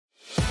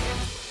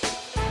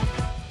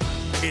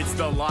It's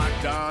the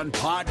Locked On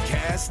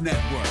Podcast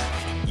Network,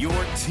 your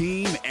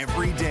team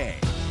every day.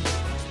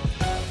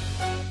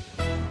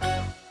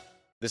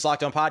 This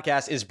Locked On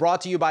Podcast is brought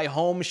to you by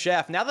Home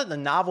Chef. Now that the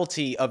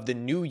novelty of the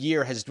new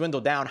year has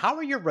dwindled down, how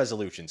are your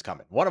resolutions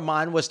coming? One of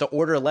mine was to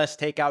order less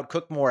takeout,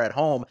 cook more at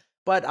home,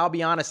 but I'll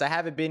be honest, I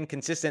haven't been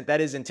consistent. That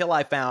is until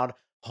I found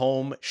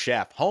Home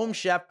Chef. Home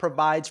Chef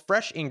provides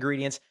fresh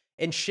ingredients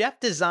and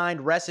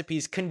chef-designed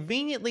recipes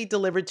conveniently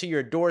delivered to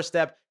your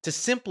doorstep to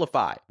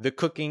simplify the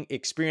cooking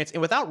experience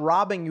and without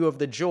robbing you of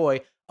the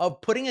joy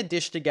of putting a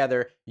dish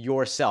together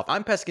yourself.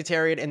 I'm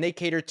pescatarian and they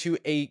cater to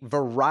a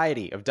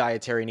variety of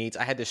dietary needs.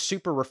 I had this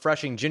super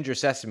refreshing ginger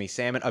sesame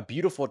salmon, a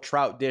beautiful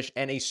trout dish,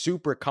 and a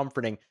super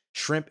comforting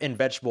shrimp and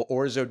vegetable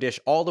orzo dish,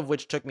 all of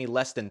which took me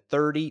less than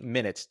 30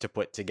 minutes to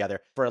put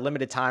together. For a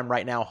limited time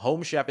right now,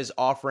 Home Chef is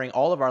offering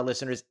all of our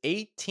listeners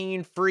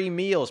 18 free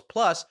meals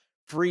plus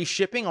free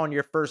shipping on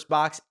your first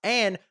box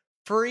and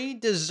free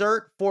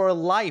dessert for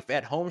life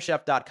at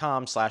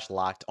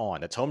homechef.com/lockedon.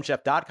 That's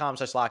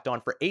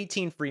homechef.com/lockedon for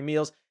 18 free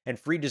meals and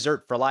free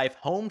dessert for life.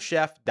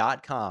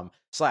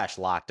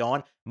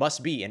 Homechef.com/lockedon.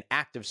 Must be an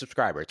active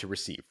subscriber to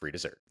receive free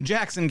dessert.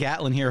 Jackson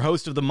Gatlin here,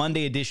 host of the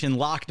Monday edition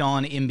Locked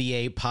On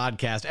NBA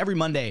podcast. Every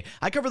Monday,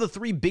 I cover the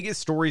three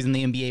biggest stories in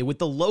the NBA with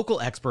the local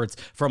experts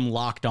from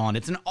Locked On.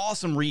 It's an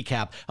awesome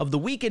recap of the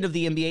weekend of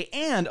the NBA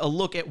and a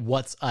look at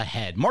what's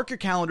ahead. Mark your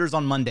calendars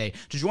on Monday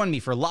to join me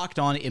for Locked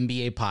On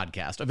NBA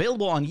podcast,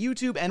 available on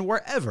YouTube and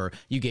wherever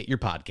you get your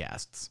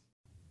podcasts.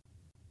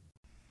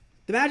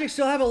 The Magic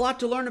still have a lot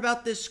to learn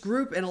about this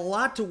group and a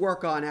lot to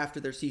work on after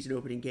their season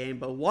opening game,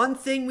 but one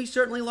thing we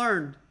certainly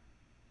learned,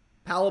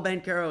 Paolo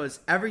Banchero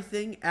is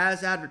everything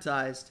as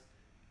advertised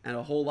and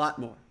a whole lot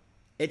more.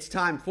 It's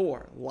time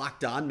for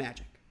Locked On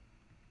Magic.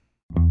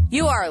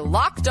 You are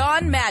Locked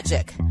On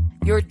Magic,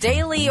 your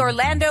daily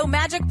Orlando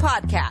Magic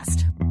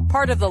podcast,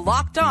 part of the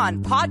Locked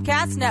On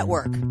Podcast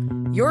Network,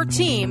 your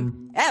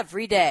team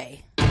every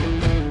day.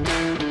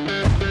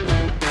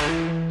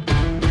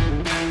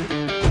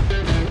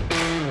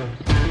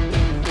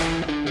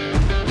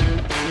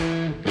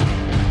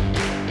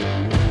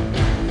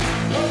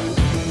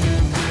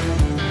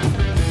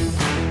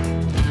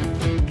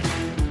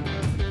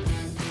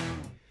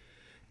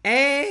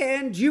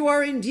 And you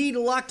are indeed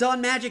Locked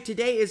On Magic.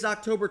 Today is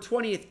October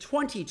 20th,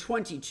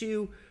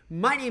 2022.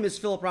 My name is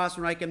Philip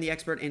Rossman-Reich. I'm the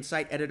expert and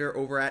site editor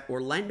over at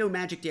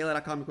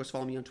OrlandoMagicDaily.com. Of course,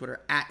 follow me on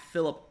Twitter at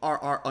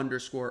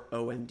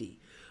PhilipRR_OMD.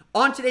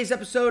 On today's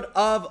episode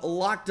of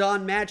Locked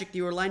On Magic,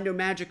 the Orlando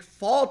Magic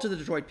fall to the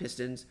Detroit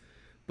Pistons,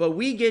 but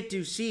we get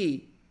to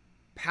see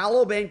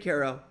Paolo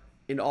Banchero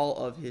in all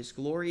of his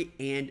glory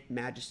and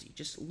majesty.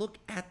 Just look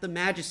at the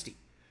majesty.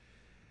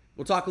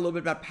 We'll talk a little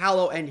bit about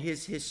Paolo and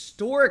his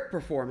historic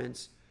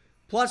performance,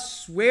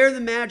 plus where the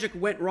Magic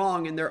went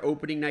wrong in their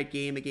opening night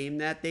game, a game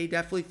that they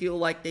definitely feel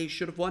like they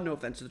should have won. No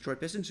offense to the Detroit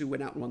Pistons, who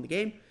went out and won the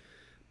game,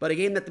 but a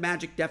game that the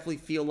Magic definitely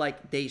feel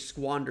like they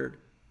squandered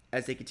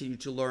as they continue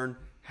to learn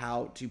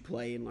how to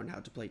play and learn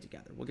how to play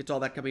together. We'll get to all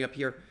that coming up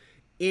here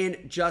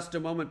in just a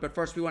moment, but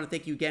first we want to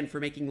thank you again for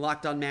making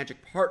Locked On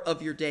Magic part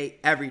of your day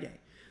every day.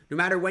 No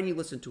matter when you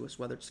listen to us,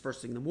 whether it's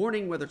first thing in the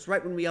morning, whether it's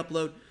right when we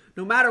upload,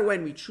 no matter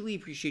when, we truly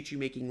appreciate you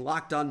making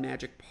Locked On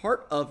Magic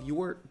part of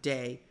your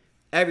day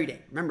every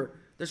day. Remember,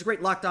 there's a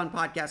great Locked On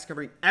podcast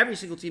covering every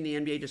single team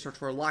in the NBA. Just search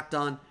for Locked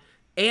On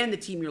and the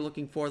team you're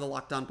looking for, the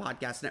Locked On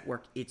Podcast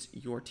Network. It's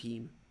your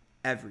team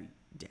every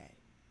day.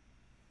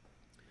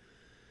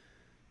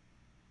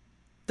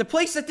 The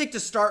place I think to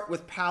start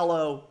with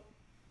Paolo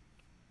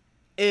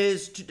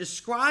is to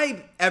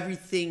describe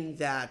everything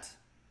that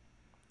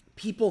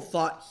people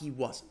thought he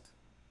wasn't.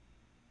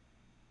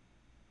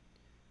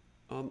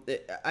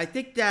 I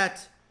think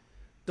that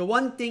the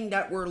one thing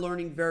that we're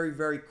learning very,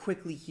 very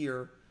quickly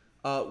here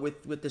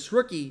with this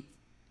rookie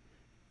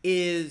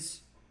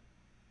is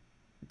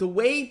the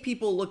way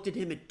people looked at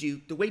him at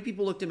Duke, the way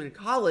people looked at him in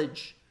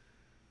college,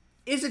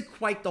 isn't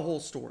quite the whole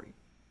story.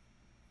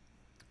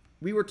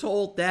 We were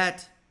told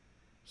that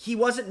he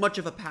wasn't much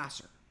of a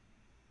passer.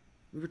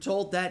 We were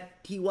told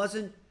that he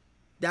wasn't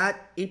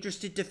that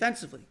interested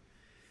defensively.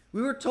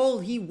 We were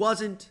told he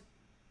wasn't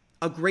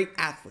a great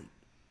athlete.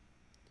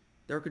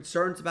 There were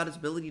concerns about his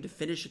ability to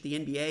finish at the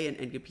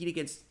NBA and compete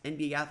against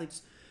NBA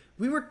athletes.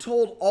 We were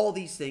told all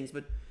these things,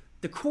 but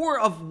the core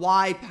of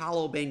why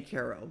Paolo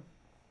Banchero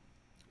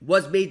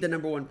was made the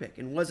number one pick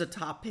and was a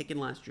top pick in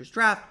last year's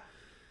draft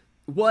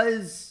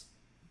was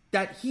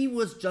that he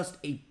was just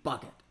a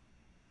bucket.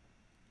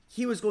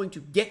 He was going to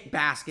get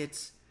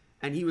baskets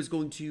and he was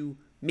going to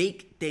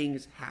make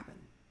things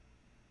happen.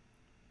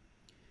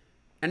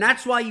 And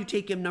that's why you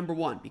take him number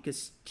one,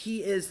 because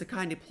he is the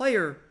kind of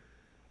player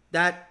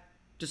that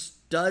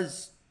just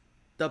does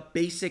the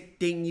basic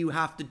thing you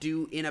have to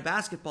do in a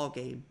basketball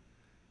game,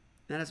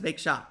 and that's make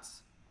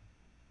shots.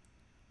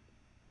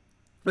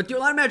 But the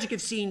Orlando Magic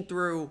have seen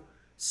through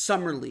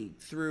Summer League,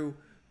 through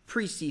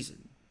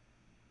preseason,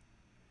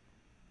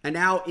 and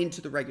now into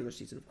the regular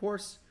season, of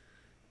course,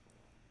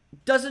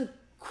 doesn't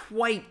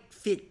quite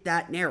fit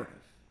that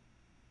narrative.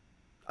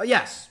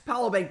 Yes,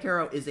 Paolo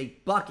Banchero is a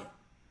bucket,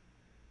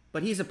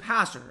 but he's a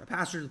passer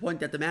to the point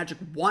that the Magic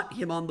want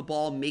him on the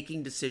ball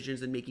making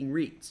decisions and making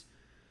reads.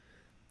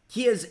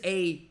 He is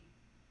I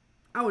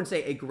wouldn't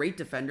say a great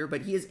defender,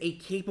 but he is a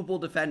capable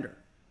defender.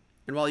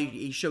 And while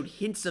he showed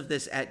hints of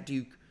this at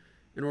Duke,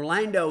 in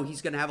Orlando,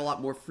 he's going to have a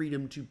lot more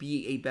freedom to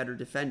be a better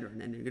defender, and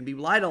they're going to be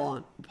relied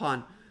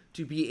upon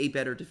to be a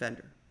better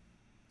defender.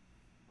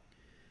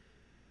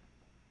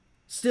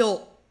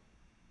 Still,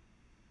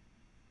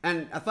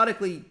 and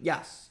athletically,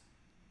 yes,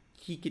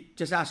 he could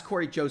just ask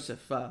Corey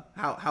Joseph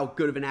how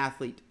good of an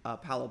athlete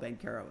Paolo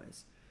Banchero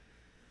is.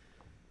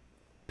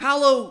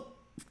 Paolo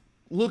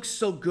looks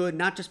so good,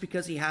 not just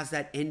because he has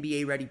that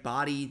NBA-ready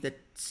body that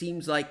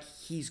seems like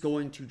he's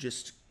going to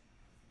just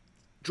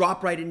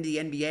drop right into the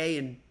NBA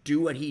and do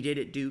what he did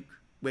at Duke,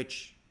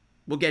 which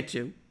we'll get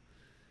to.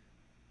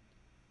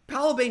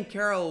 Paolo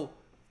Banchero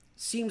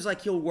seems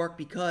like he'll work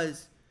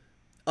because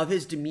of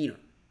his demeanor.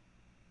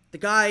 The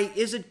guy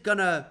isn't going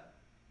to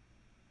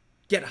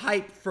get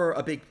hyped for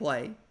a big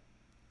play.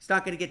 He's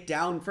not going to get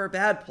down for a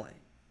bad play.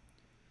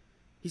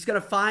 He's going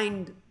to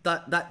find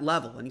that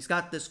level, and he's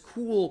got this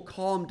cool,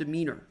 calm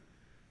demeanor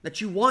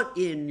that you want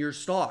in your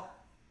star,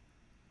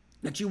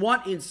 that you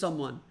want in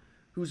someone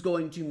who's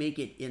going to make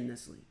it in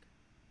this league.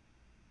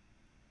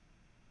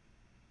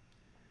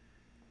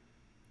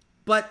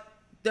 But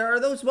there are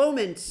those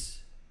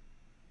moments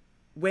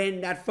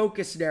when that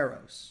focus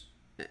narrows,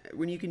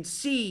 when you can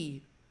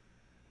see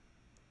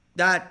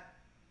that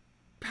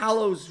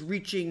Paolo's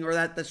reaching, or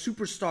that the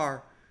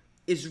superstar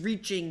is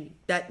reaching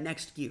that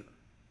next gear,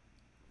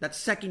 that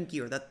second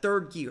gear, that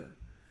third gear,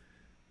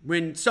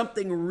 when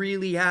something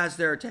really has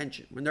their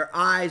attention, when their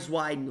eyes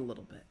widen a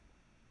little bit.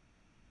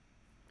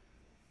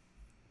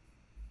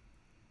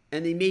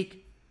 And they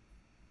make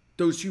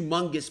those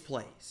humongous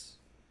plays.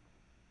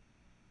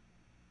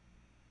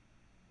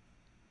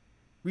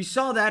 We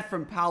saw that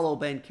from Paolo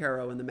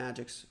Banchero in the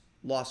Magic's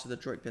loss to the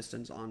Detroit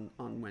Pistons on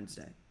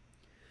Wednesday.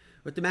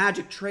 With the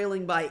Magic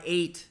trailing by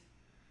 8,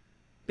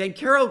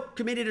 Banchero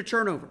committed a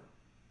turnover.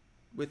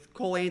 With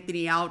Cole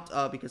Anthony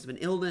out because of an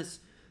illness,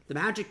 the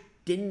Magic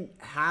didn't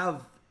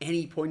have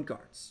any point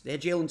guards. They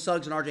had Jalen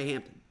Suggs and RJ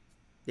Hampton.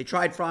 They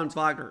tried Franz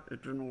Wagner.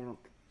 It didn't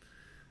work.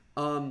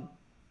 And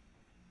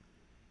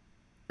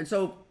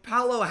so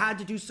Paolo had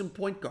to do some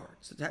point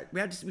guards.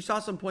 We saw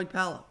some point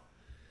Paolo.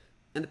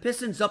 And the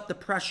Pistons upped the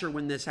pressure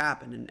when this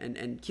happened.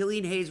 And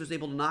Killian Hayes was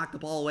able to knock the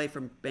ball away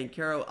from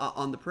Banchero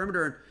on the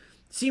perimeter and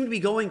seemed to be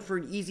going for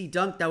an easy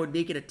dunk that would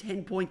make it a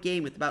 10-point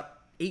game with about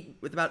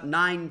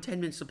 9-10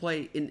 minutes to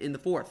play in the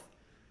fourth.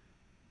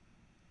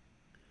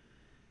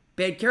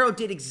 Banchero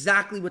did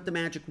exactly what the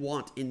Magic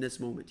want in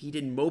this moment. He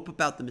didn't mope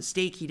about the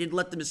mistake. He didn't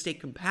let the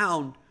mistake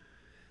compound.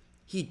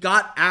 He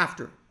got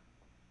after it.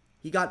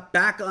 He got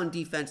back on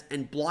defense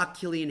and blocked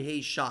Killian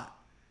Hayes' shot,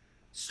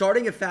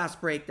 starting a fast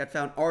break that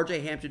found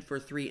RJ Hampton for a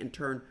 3 and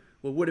turned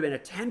what would have been a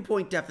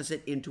 10-point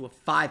deficit into a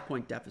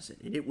 5-point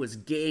deficit. And it was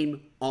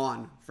game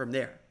on from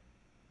there.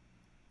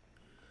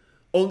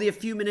 Only a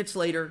few minutes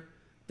later,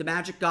 the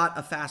Magic got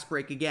a fast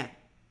break again.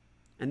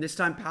 And this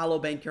time, Paolo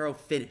Banchero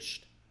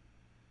finished.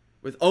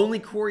 With only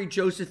Corey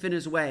Joseph in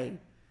his way,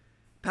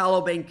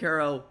 Paolo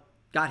Banchero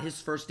got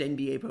his first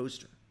NBA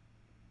poster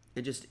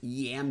and just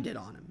yammed it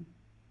on him.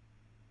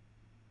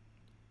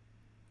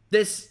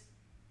 This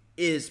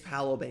is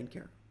Paolo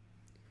Banchero.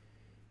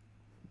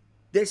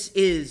 This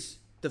is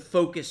the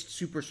focused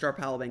superstar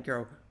Paolo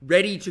Banchero,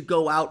 ready to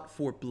go out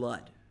for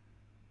blood.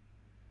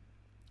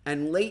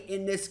 And late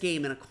in this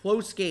game, in a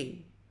close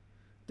game,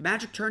 the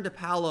Magic turned to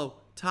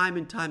Paolo time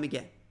and time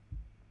again.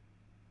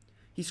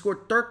 He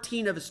scored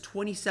 13 of his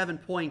 27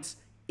 points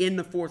in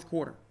the fourth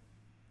quarter.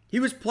 He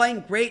was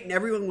playing great, and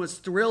everyone was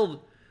thrilled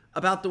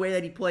about the way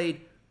that he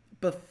played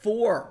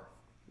before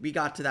we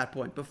got to that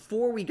point,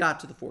 before we got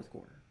to the fourth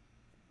quarter.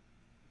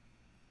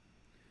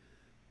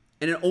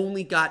 And it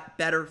only got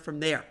better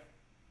from there.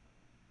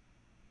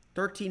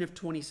 13 of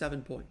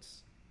 27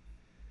 points.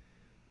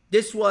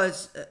 This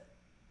was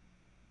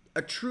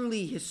a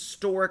truly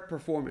historic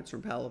performance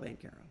from Paolo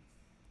Banchero.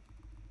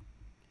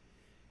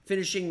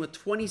 Finishing with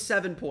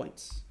 27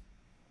 points.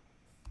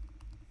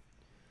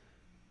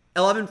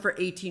 11 for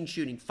 18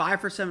 shooting,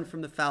 5 for 7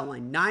 from the foul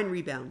line, 9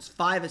 rebounds,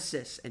 5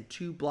 assists, and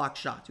 2 blocked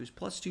shots. He was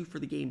 +2 for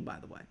the game, by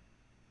the way.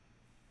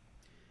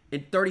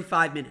 In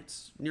 35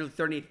 minutes, nearly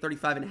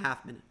 35 and a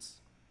half minutes.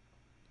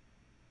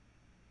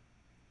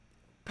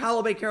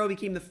 Paolo Banchero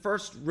became the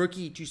first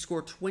rookie to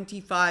score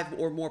 25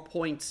 or more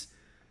points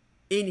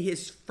in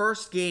his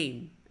first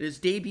game, in his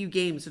debut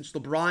game since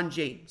LeBron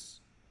James.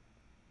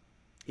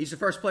 He's the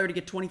first player to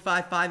get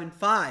 25, 5, and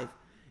 5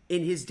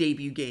 in his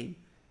debut game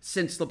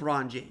since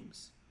LeBron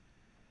James.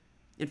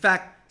 In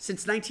fact,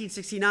 since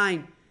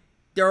 1969,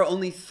 there are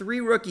only 3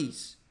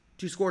 rookies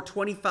to score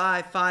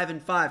 25, 5,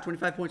 and 5,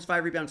 25 points,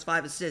 5 rebounds,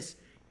 5 assists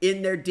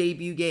in their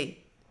debut game.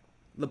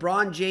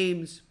 LeBron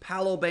James,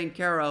 Paolo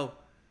Banchero,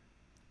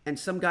 and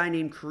some guy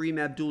named Kareem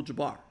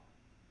Abdul-Jabbar.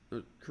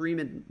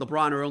 Kareem and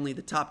LeBron are only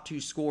the top 2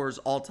 scorers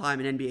all time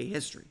in NBA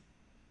history.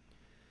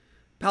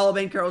 Paolo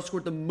Banchero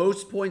scored the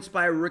most points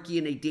by a rookie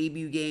in a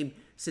debut game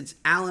since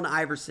Allen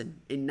Iverson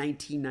in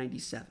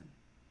 1997.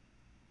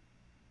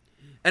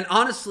 And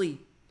honestly,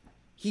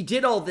 he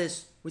did all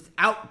this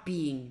without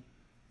being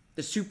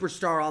the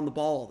superstar on the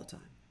ball all the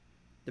time.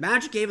 The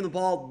Magic gave him the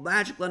ball,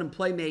 Magic let him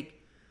play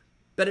make,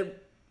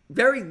 but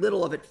very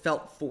little of it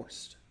felt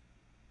forced.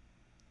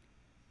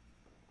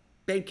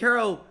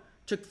 Banchero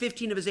took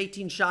 15 of his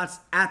 18 shots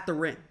at the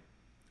rim.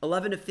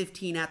 11 of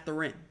 15 at the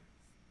rim.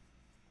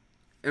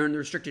 Or in the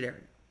restricted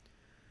area.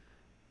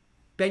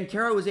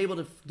 Banchero was able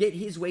to get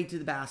his way to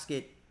the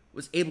basket,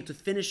 was able to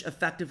finish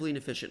effectively and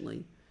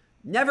efficiently,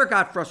 never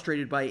got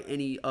frustrated by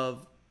any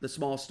of the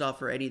small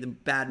stuff or any of the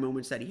bad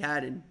moments that he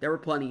had, and there were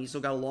plenty. He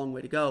still got a long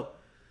way to go.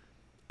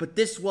 But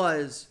this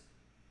was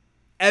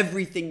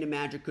everything the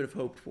Magic could have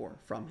hoped for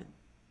from him.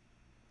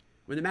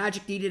 When the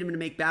Magic needed him to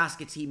make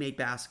baskets, he made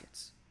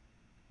baskets.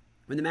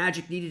 When the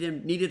Magic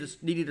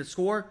needed a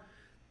score,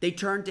 they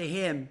turned to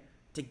him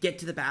to get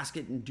to the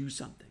basket and do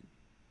something.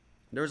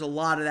 There was a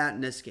lot of that in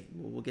this game.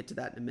 We'll get to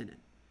that in a minute.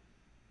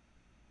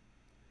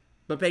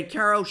 But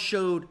Banchero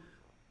showed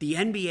the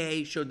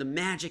NBA, showed the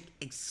Magic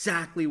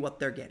exactly what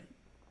they're getting.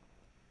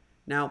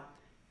 Now,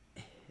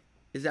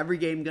 is every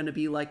game going to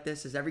be like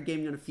this? Is every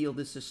game going to feel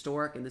this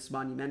historic and this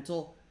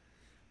monumental?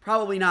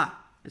 Probably not.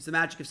 As the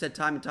Magic have said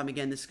time and time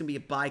again, this is going to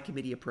be a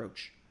by-committee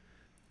approach.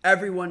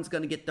 Everyone's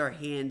going to get their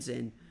hands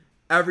in.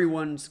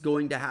 Everyone's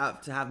going to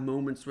have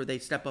moments where they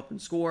step up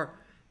and score.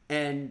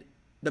 And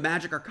the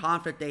Magic are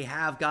confident they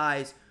have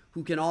guys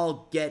who can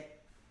all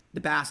get the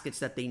baskets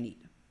that they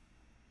need.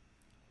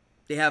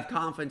 They have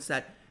confidence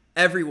that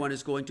everyone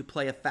is going to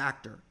play a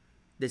factor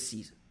this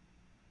season.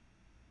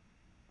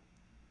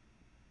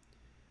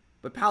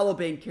 But Paolo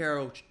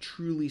Banchero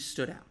truly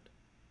stood out.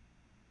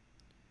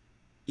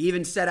 He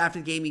even said after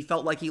the game he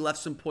felt like he left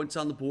some points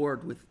on the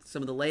board with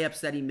some of the layups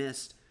that he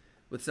missed,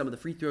 with some of the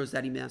free throws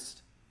that he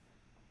missed.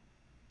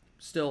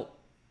 Still,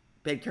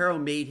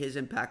 Banchero made his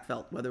impact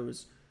felt, whether it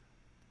was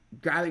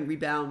grabbing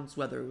rebounds,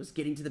 whether it was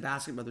getting to the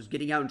basket, whether it was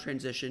getting out in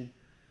transition.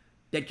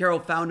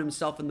 Banchero found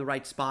himself in the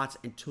right spots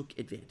and took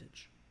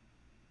advantage.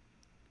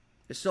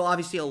 There's still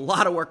obviously a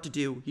lot of work to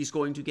do. He's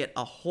going to get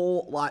a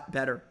whole lot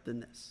better than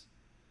this.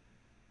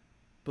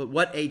 But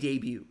what a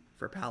debut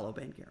for Paolo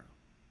Banchero.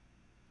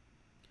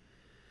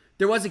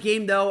 There was a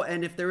game, though,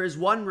 and if there is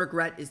one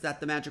regret, is that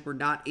the Magic were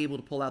not able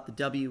to pull out the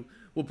W.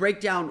 We'll break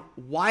down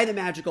why the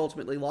Magic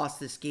ultimately lost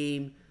this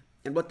game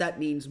and what that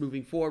means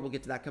moving forward. We'll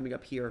get to that coming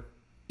up here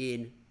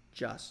in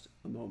just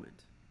a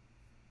moment.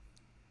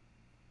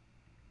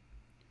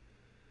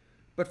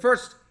 But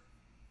first,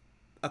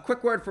 a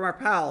quick word from our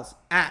pals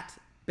at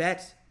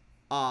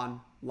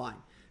BetOnline.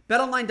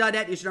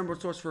 BetOnline.net is your number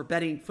one source for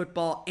betting,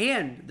 football,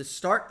 and the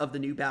start of the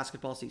new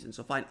basketball season.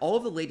 So find all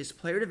of the latest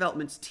player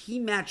developments,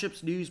 team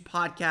matchups, news,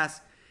 podcasts,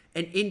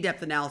 and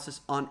in-depth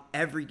analysis on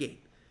every game.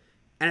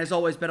 And as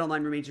always,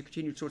 BetOnline remains your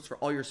continued source for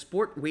all your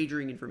sport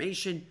wagering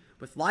information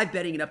with live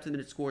betting and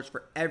up-to-the-minute scores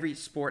for every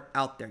sport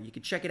out there. You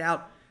can check it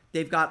out.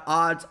 They've got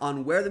odds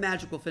on where the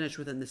Magic will finish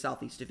within the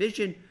Southeast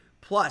Division,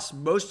 plus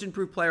most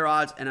improved player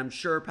odds, and I'm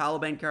sure Paolo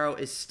Banchero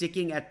is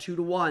sticking at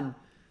 2-1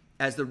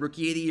 as the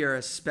Rookie of the Year,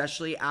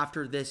 especially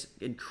after this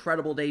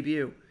incredible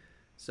debut.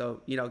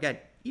 So, again,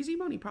 easy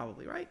money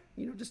probably, right?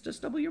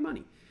 Just double your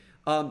money.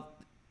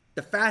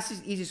 The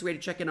fastest, easiest way to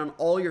check in on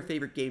all your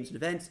favorite games and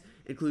events,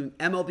 including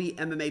MLB,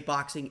 MMA,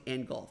 boxing,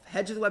 and golf.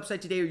 Head to the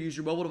website today or use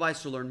your mobile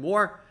device to learn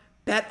more.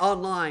 Bet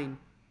online,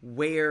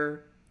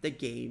 where the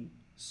game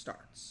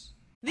starts.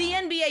 The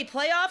NBA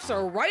playoffs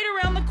are right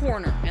around the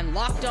corner, and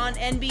Locked On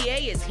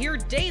NBA is here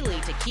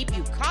daily to keep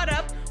you caught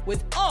up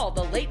with all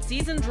the late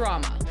season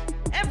drama.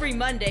 Every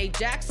Monday,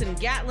 Jackson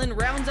Gatlin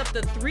rounds up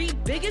the 3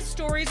 biggest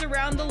stories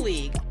around the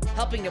league,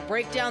 helping to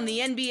break down the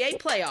NBA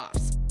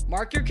playoffs.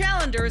 Mark your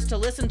calendars to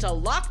listen to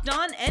Locked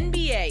On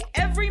NBA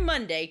every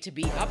Monday to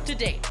be up to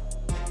date.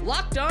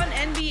 Locked On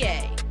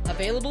NBA,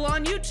 available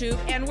on YouTube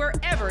and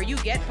wherever you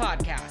get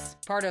podcasts.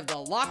 Part of the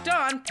Locked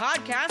On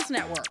Podcast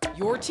Network,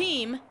 your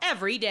team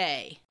every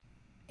day.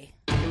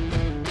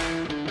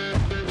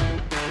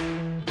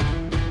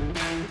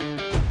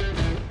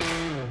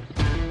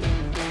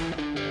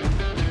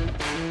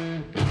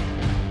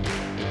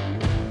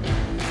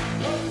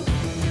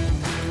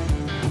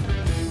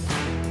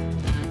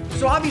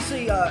 So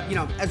obviously,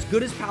 as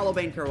good as Paolo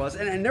Banchero was,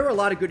 and there were a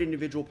lot of good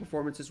individual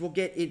performances. We'll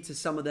get into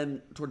some of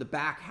them toward the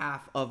back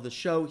half of the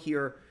show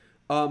here.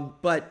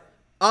 But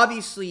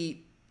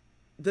obviously,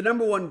 the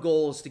number one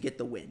goal is to get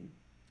the win.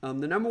 The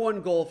number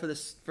one goal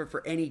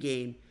for any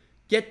game,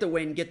 get the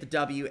win, get the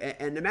W.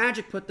 And the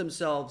Magic put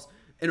themselves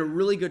in a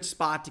really good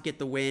spot to get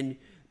the win.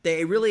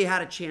 They really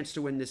had a chance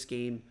to win this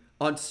game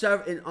on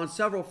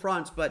several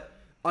fronts, but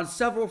on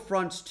several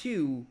fronts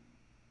too,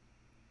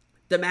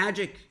 the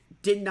Magic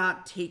did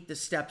not take the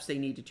steps they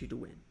needed to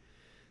win.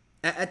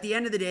 At the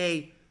end of the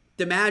day,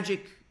 the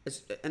Magic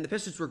and the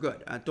Pistons were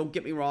good. Don't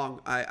get me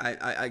wrong.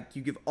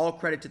 You give all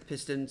credit to the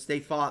Pistons. They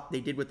fought. They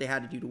did what they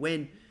had to do to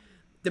win.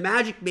 The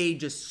Magic made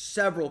just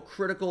several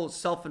critical,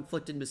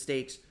 self-inflicted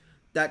mistakes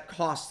that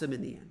cost them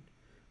in the end.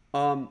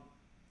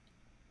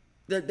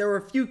 There were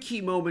a few key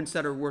moments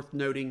that are worth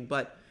noting,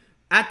 but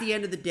at the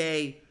end of the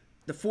day,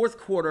 the fourth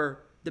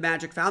quarter, the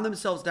Magic found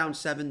themselves down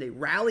 7. They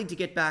rallied to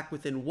get back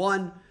within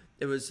 1.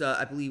 It was,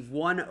 I believe,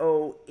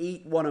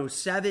 108,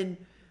 107.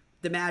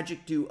 The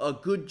Magic do a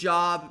good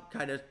job,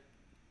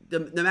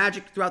 the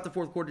Magic throughout the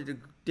fourth quarter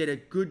did a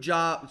good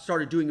job,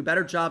 started doing a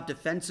better job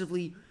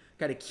defensively,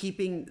 kind of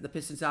keeping the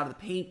Pistons out of the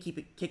paint,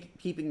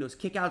 keeping those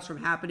kickouts from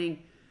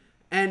happening.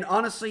 And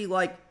honestly,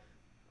 like,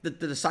 the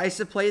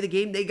decisive play of the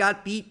game, they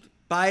got beat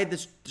by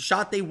the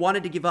shot they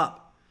wanted to give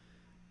up.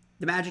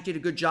 The Magic did a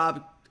good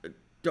job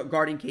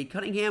guarding Cade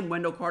Cunningham.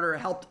 Wendell Carter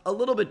helped a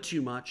little bit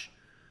too much,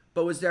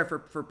 but was there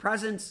for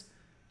presence.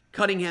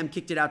 Cunningham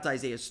kicked it out to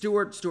Isaiah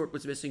Stewart. Stewart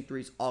was missing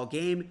threes all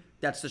game.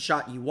 That's the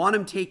shot you want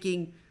him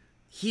taking.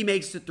 He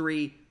makes the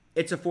 3.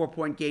 It's a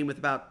 4-point game with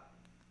about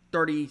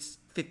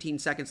 15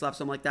 seconds left,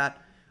 something like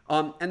that.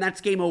 And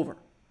that's game over.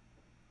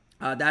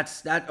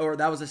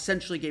 That was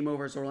essentially game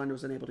over as Orlando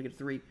was unable to get a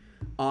 3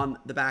 on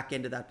the back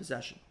end of that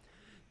possession.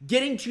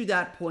 Getting to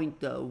that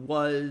point, though,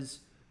 was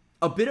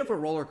a bit of a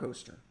roller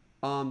coaster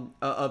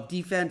of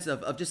defense,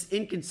 of just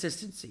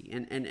inconsistency.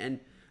 And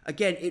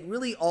again, it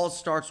really all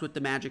starts with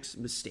the Magic's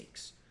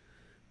mistakes.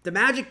 The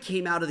Magic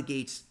came out of the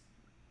gates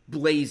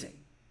blazing.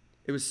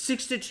 It was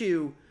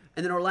 6-2,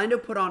 and then Orlando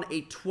put on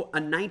a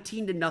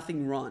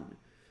 19-0 run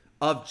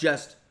of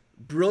just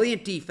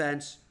brilliant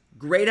defense,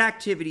 great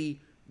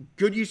activity,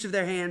 good use of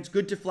their hands,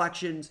 good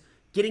deflections,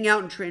 getting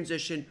out in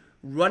transition,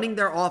 running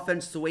their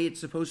offense the way it's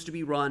supposed to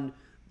be run,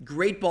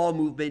 great ball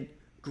movement,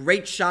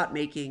 great shot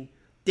making.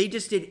 They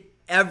just did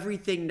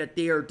everything that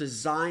they are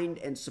designed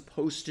and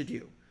supposed to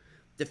do.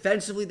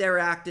 Defensively, they were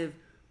active.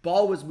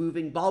 Ball was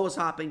moving. Ball was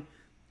hopping.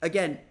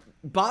 Again,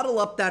 bottle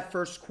up that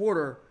first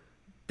quarter.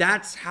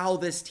 That's how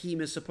this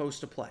team is supposed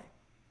to play.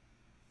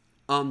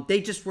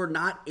 They just were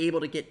not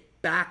able to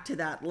get back to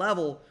that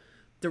level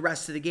the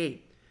rest of the game.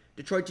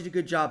 Detroit did a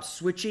good job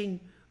switching.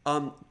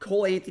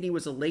 Cole Anthony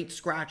was a late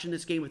scratch in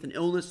this game with an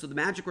illness, so the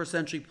Magic were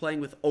essentially playing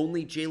with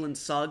only Jalen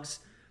Suggs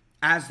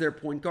as their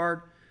point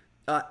guard,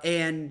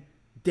 and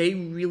they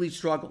really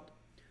struggled.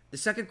 The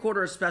second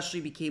quarter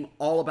especially became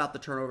all about the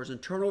turnovers,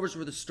 and turnovers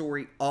were the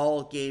story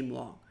all game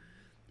long.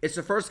 It's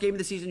the first game of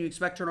the season. You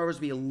expect turnovers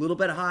to be a little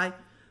bit high,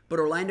 but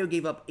Orlando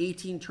gave up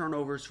 18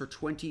 turnovers for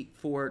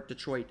 24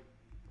 Detroit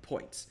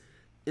points.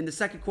 In the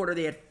second quarter,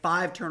 they had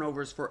 5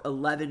 turnovers for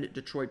 11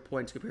 Detroit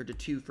points compared to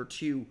 2 for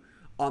 2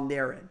 on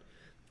their end.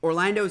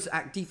 Orlando's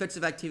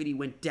defensive activity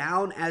went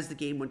down as the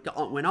game went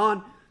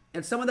on,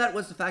 and some of that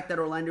was the fact that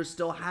Orlando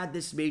still had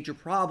this major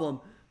problem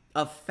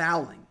of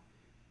fouling.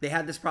 They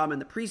had this problem in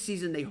the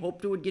preseason. They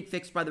hoped it would get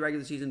fixed by the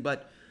regular season,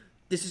 but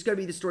this is going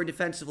to be the story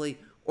defensively.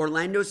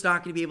 Orlando's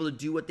not going to be able to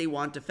do what they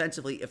want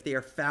defensively if they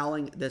are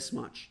fouling this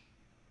much.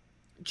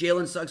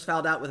 Jalen Suggs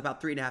fouled out with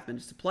about 3.5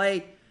 minutes to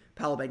play.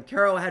 Paolo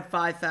Banchero had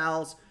 5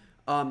 fouls.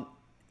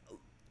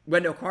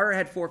 Wendell Carter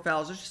had 4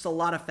 fouls. There's just a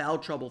lot of foul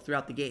trouble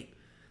throughout the game.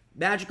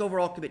 Magic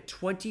overall commit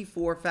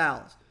 24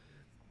 fouls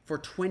for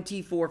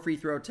 24 free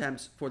throw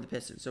attempts for the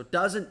Pistons. So it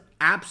doesn't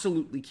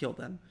absolutely kill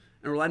them.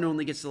 And Orlando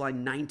only gets to the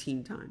line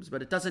 19 times,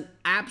 but it doesn't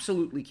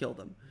absolutely kill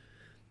them.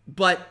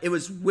 But it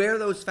was where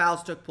those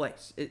fouls took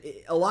place.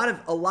 A lot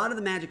of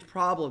the Magic's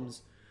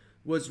problems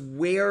was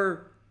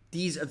where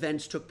these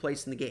events took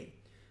place in the game.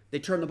 They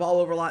turned the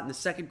ball over a lot in the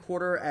second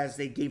quarter as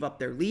they gave up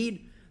their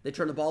lead. They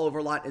turned the ball over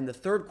a lot in the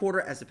third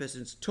quarter as the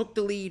Pistons took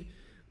the lead.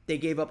 They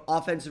gave up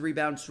offensive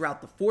rebounds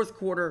throughout the fourth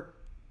quarter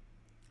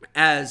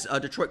as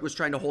Detroit was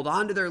trying to hold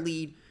on to their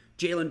lead.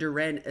 Jalen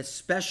Duren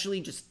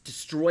especially just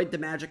destroyed the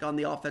Magic on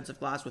the offensive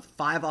glass with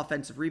 5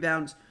 offensive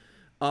rebounds.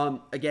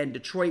 Again,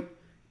 Detroit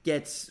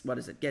gets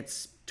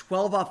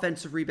 12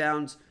 offensive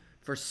rebounds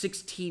for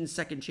 16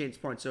 second chance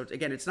points. So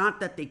again, it's not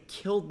that they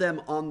killed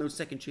them on those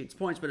second chance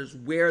points, but it's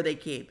where they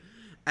came.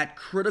 At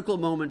critical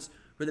moments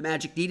where the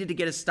Magic needed to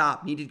get a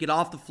stop, needed to get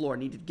off the floor,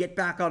 needed to get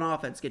back on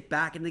offense, get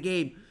back in the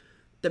game,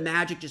 the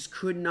Magic just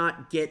could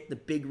not get the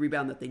big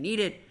rebound that they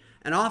needed.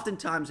 And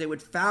oftentimes they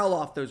would foul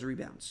off those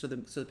rebounds. So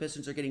the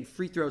Pistons are getting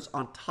free throws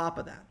on top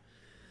of that.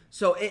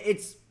 So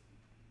it's,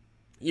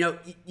 you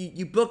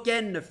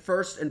bookend the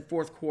first and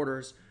fourth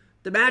quarters.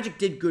 The Magic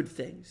did good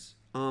things.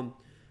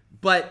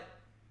 But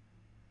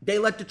they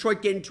let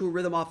Detroit get into a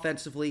rhythm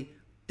offensively.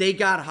 They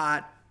got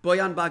hot.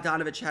 Bojan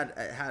Bogdanovic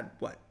had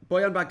what?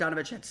 Bojan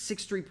Bogdanovic had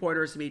 6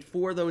 3-pointers. He made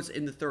 4 of those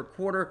in the third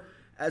quarter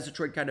as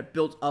Detroit kind of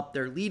built up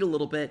their lead a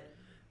little bit.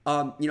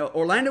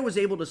 Orlando was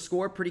able to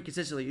score pretty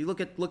consistently. You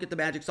look at the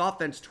Magic's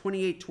offense,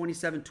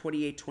 28-27,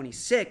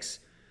 28-26.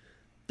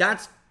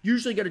 That's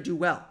usually going to do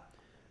well.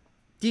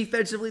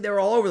 Defensively, they were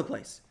all over the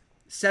place.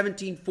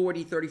 17,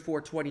 40,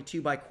 34,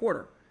 22 by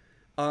quarter.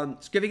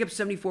 Giving up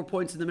 74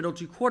 points in the middle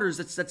 2 quarters,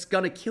 that's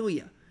going to kill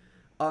you.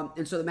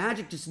 And so the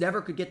Magic just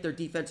never could get their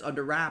defense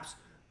under wraps.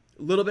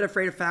 A little bit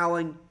afraid of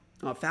fouling.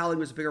 Fouling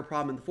was a bigger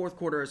problem in the fourth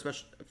quarter,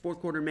 especially fourth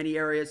quarter in many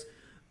areas.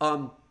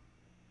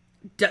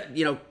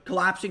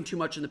 Collapsing too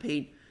much in the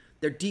paint.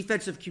 Their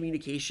defensive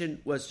communication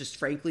was just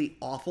frankly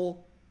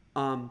awful.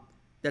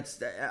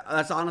 That's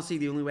honestly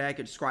the only way I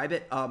could describe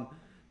it.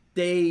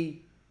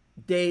 They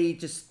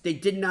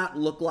did not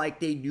look like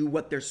they knew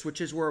what their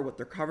switches were, what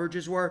their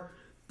coverages were.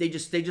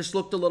 they just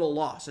looked a little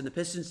lost. And the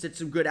Pistons did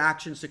some good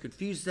actions to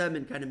confuse them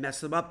and kind of mess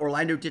them up.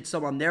 Orlando did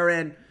some on their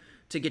end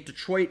to get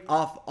Detroit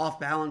off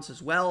balance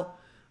as well.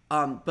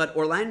 But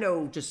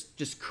Orlando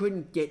just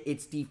couldn't get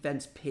its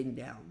defense pinned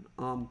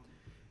down.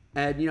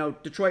 And,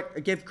 Detroit, I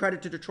give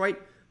credit to Detroit.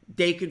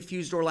 They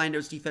confused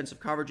Orlando's defensive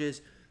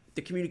coverages.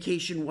 The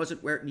communication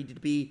wasn't where it needed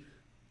to be.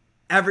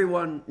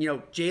 Everyone,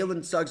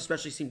 Jalen Suggs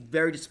especially seemed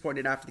very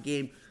disappointed after the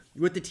game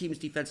with the team's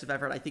defensive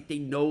effort. I think they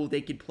know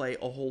they could play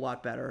a whole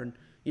lot better. And,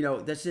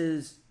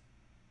 this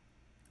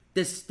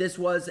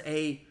was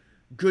a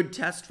good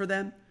test for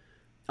them.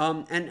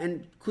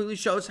 And clearly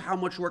shows how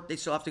much work they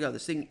still have to go.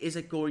 This thing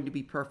isn't going to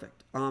be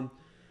perfect. The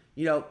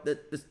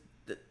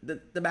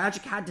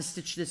Magic had to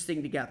stitch this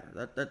thing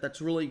together.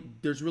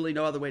 There's really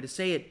no other way to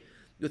say it.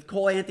 With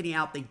Cole Anthony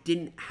out, they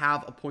didn't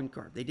have a point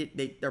guard.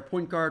 Their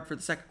point guard for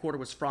the second quarter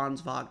was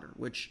Franz Wagner,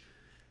 which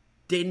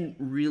didn't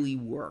really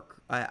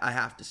work, I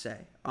have to say.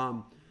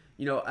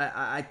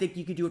 I think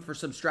you could do it for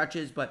some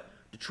stretches, but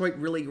Detroit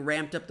really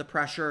ramped up the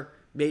pressure,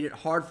 made it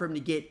hard for him to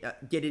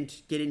get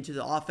into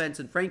the offense.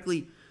 And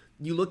frankly,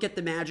 you look at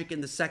the Magic in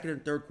the second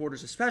and third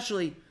quarters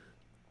especially,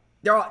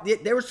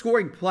 they were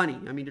scoring plenty.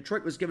 I mean,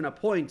 Detroit was giving up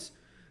points,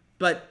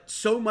 but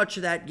so much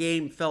of that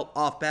game felt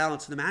off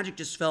balance. And the Magic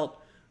just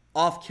felt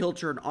off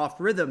kilter and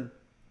off rhythm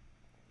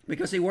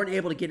because they weren't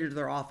able to get into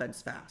their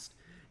offense fast.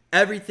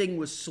 Everything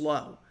was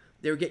slow.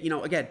 They were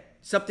again,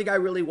 something I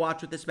really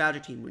watch with this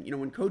Magic team.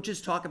 When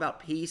coaches talk about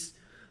pace,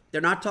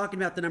 they're not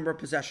talking about the number of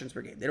possessions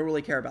per game. They don't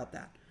really care about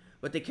that.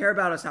 What they care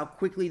about is how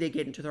quickly they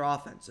get into their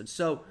offense. And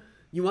so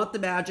you want the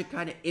Magic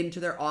kind of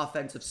into their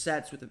offensive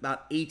sets with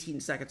about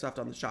 18 seconds left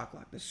on the shot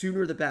clock. The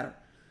sooner the better.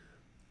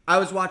 I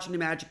was watching the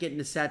Magic get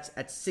into sets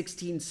at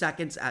 16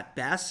 seconds at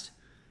best.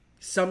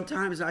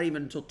 Sometimes not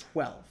even until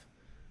 12.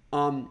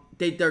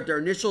 Their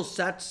initial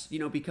sets,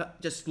 because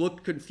just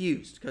looked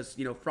confused because,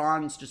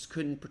 Franz just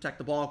couldn't protect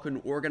the ball,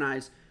 couldn't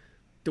organize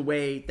the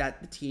way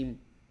that the team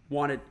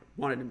wanted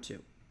him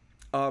to.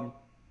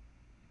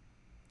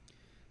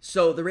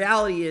 So the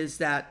reality is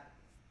that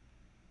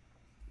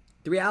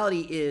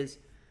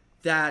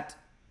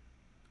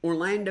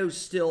Orlando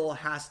still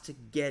has to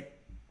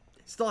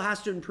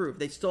improve.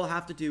 They still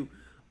have to do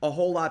a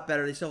whole lot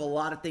better. They still have a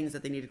lot of things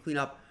that they need to clean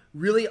up,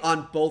 really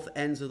on both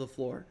ends of the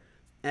floor.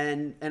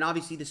 And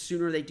obviously, the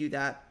sooner they do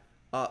that,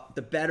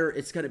 the better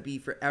it's going to be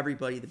for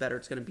everybody. The better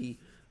it's going to be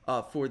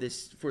for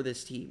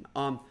this team.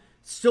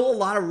 Still a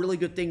lot of really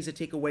good things to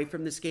take away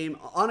from this game.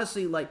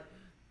 Honestly,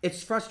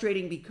 it's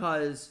frustrating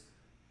because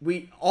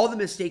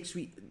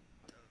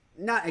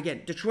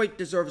Detroit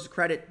deserves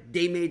credit.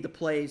 They made the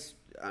plays.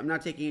 I'm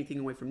not taking anything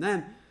away from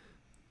them.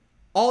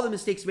 All the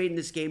mistakes made in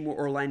this game were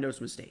Orlando's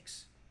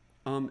mistakes.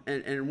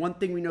 And one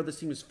thing we know this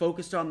team is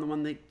focused on, the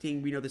one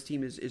thing we know this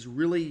team is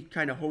really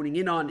kind of honing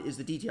in on is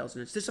the details.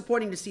 And it's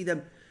disappointing to see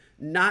them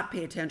not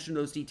pay attention to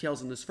those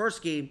details in this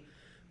first game,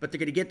 but they're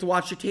going to get to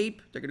watch the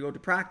tape. They're going to go to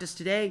practice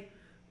today.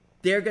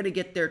 They're going to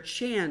get their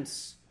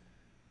chance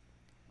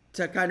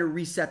to kind of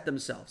reset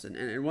themselves.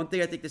 And one thing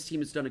I think this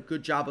team has done a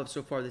good job of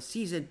so far this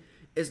season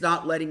is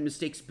not letting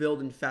mistakes build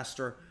and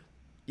fester.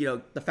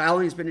 The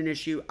fouling has been an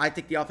issue. I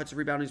think the offensive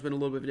rebounding has been a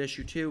little bit of an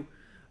issue too.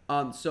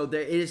 So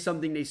it is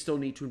something they still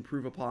need to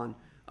improve upon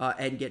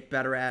and get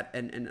better at.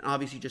 And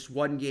obviously just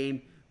one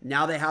game.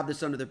 Now they have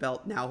this under their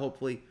belt. Now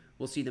hopefully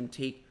we'll see them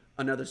take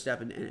another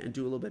step and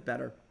do a little bit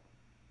better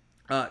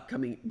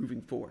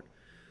moving forward.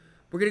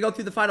 We're going to go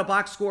through the final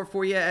box score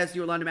for you as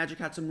the Orlando Magic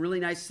had some really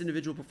nice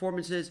individual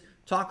performances.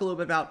 Talk a little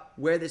bit about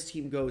where this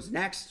team goes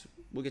next.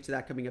 We'll get to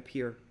that coming up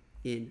here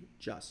in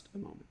just a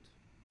moment.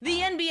 The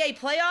NBA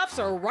playoffs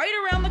are right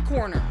around the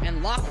corner,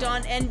 and Locked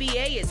On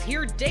NBA is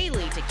here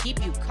daily to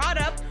keep you caught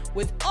up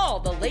with all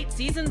the late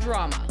season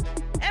drama.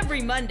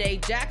 Every Monday,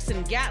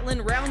 Jackson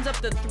Gatlin rounds up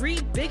the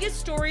 3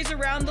 biggest stories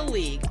around the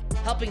league,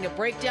 helping to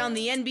break down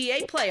the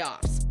NBA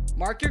playoffs.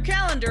 Mark your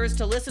calendars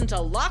to listen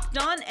to Locked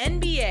On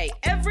NBA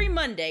every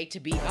Monday to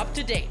be up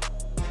to date.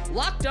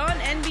 Locked On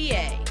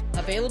NBA,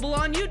 available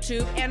on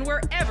YouTube and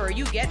wherever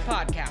you get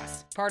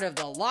podcasts. Part of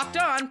the Locked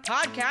On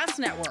Podcast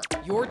Network,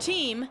 your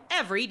team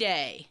every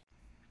day.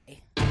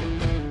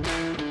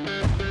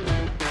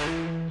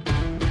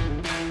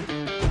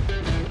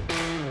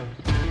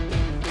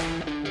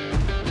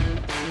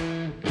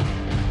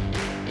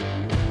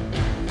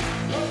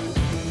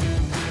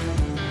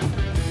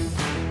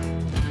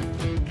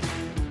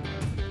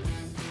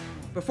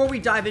 Before we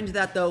dive into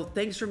that, though,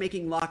 thanks for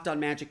making Locked On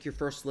Magic your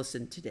first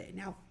listen today.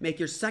 Now, make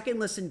your second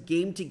listen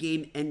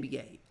game-to-game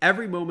NBA.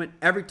 Every moment,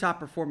 every top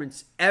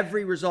performance,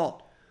 every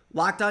result.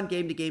 Locked On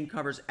Game to Game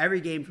covers every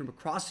game from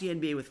across the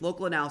NBA with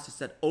local analysis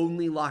that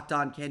only Locked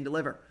On can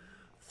deliver.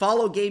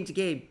 Follow Game to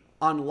Game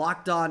on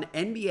Locked On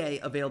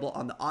NBA, available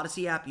on the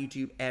Odyssey app,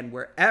 YouTube, and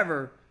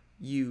wherever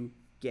you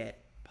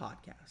get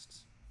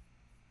podcasts.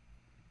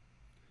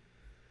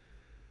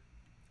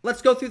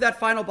 Let's go through that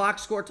final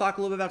box score, talk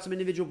a little bit about some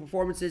individual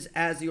performances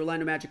as the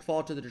Orlando Magic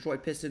fall to the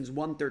Detroit Pistons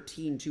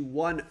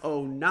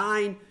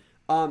 113-109.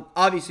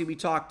 Obviously, we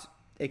talked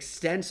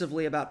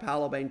extensively about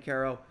Paolo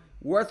Banchero.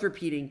 Worth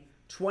repeating,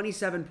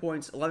 27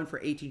 points, 11 for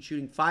 18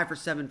 shooting, 5 for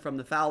 7 from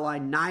the foul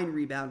line, 9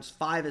 rebounds,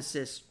 5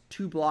 assists,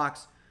 2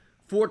 blocks,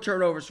 4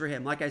 turnovers for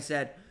him. Like I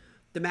said,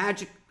 the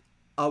Magic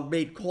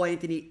made Cole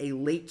Anthony a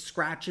late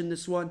scratch in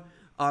this one.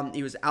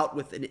 He was out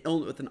with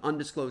an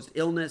undisclosed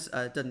illness.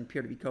 It doesn't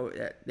appear to be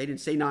COVID. They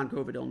didn't say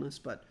non-COVID illness,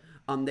 but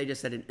they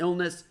just said an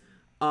illness.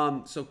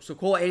 So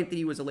Cole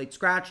Anthony was a late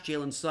scratch.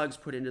 Jalen Suggs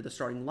put into the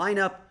starting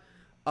lineup.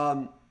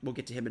 We'll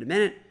get to him in a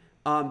minute.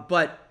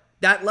 But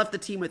that left the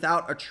team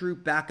without a true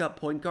backup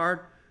point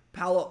guard.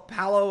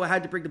 Paolo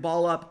had to bring the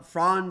ball up.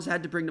 Franz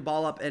had to bring the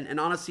ball up. And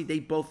honestly, they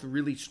both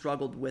really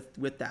struggled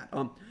with that.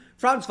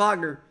 Franz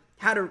Wagner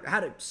had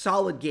a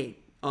solid game.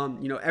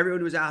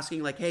 Everyone was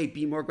asking, like, hey,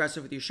 be more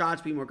aggressive with your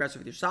shots, be more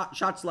aggressive with your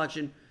shot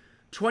selection.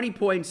 20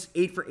 points,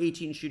 8 for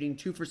 18 shooting,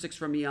 2 for 6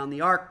 from beyond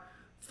the arc,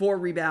 4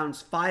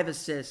 rebounds, 5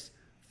 assists,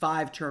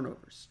 5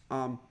 turnovers.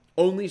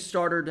 Only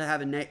starter to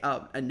have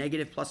a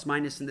negative plus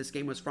minus in this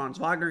game was Franz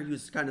Wagner. He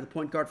was kind of the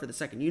point guard for the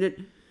second unit,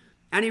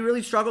 and he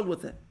really struggled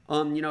with it.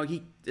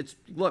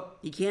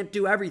 He can't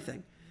do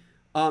everything.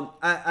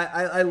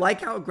 I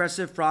like how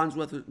aggressive Franz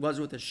was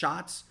with his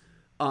shots.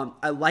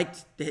 I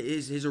liked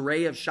his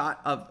array of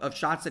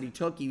shots that he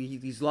took.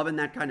 He's loving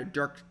that kind of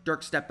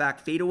Dirk step back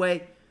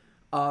fadeaway.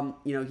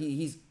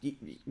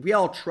 We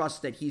all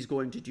trust that he's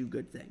going to do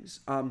good things.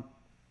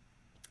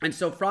 And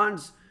so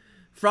Franz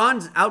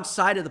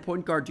outside of the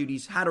point guard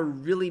duties had a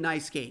really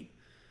nice game.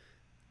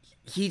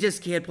 He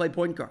just can't play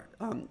point guard.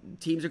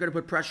 Teams are going to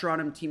put pressure on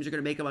him. Teams are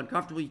going to make him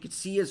uncomfortable. You could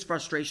see his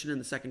frustration in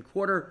the second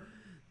quarter.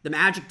 The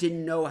Magic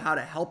didn't know how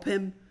to help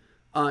him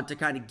to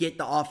kind of get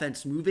the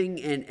offense moving,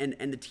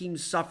 and the team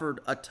suffered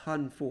a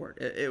ton for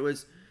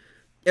it.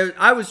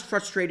 I was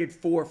frustrated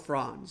for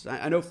Franz.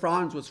 I know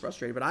Franz was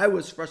frustrated, but I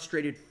was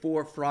frustrated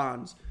for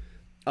Franz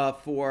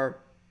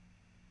for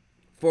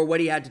what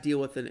he had to deal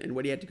with and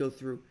what he had to go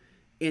through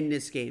in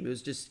this game. It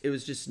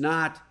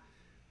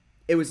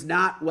was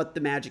not what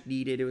the Magic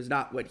needed. It was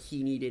not what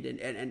he needed,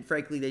 and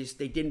frankly,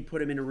 they didn't put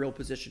him in a real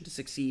position to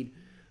succeed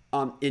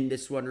in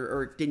this one,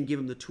 or didn't give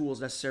him the tools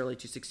necessarily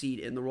to succeed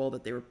in the role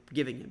that they were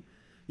giving him.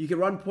 You can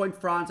run point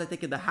Franz, I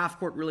think, in the half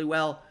court really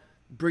well,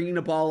 bringing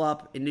the ball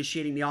up,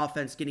 initiating the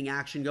offense, getting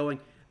action going.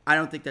 I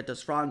don't think that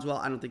does Franz well.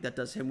 I don't think that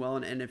does him well.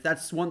 And if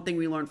that's one thing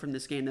we learned from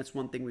this game, that's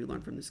one thing we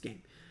learned from this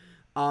game.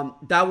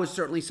 That was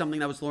certainly something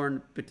that was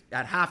learned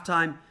at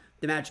halftime.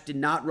 The Magic did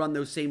not run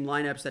those same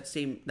lineups,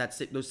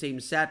 those same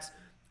sets.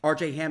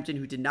 RJ Hampton,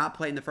 who did not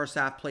play in the first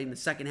half, played in the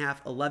second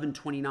half,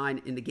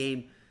 11-29 in the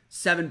game,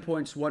 7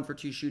 points, 1 for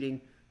 2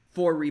 shooting,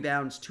 4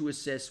 rebounds, 2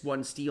 assists,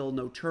 1 steal,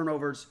 no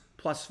turnovers,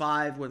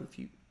 +5 with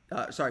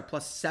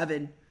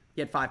 +7.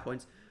 He had 5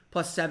 points.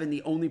 +7,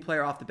 the only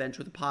player off the bench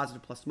with a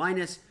positive plus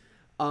minus.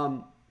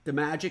 The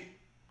Magic,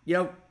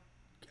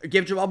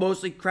 give Jamal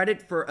Mosley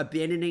credit for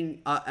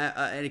abandoning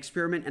an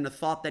experiment and a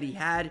thought that he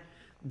had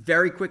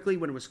very quickly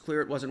when it was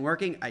clear it wasn't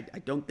working. I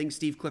don't think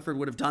Steve Clifford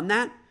would have done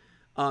that.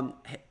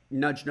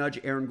 Nudge, nudge,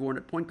 Aaron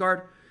Gordon at point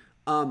guard.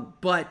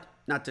 But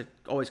not to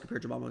always compare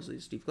Jamal Mosley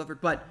to Steve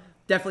Clifford, but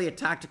definitely a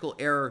tactical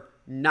error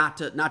not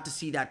to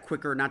see that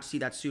quicker, not to see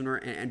that sooner,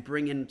 and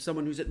bring in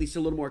someone who's at least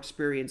a little more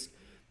experienced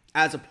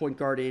as a point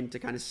guard in to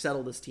kind of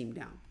settle this team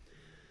down.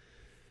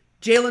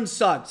 Jalen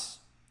Suggs,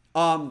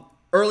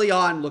 early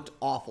on looked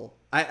awful.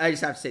 I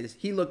just have to say this.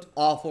 He looked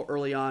awful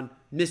early on.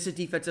 Missed a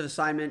defensive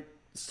assignment.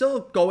 Still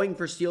going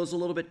for steals a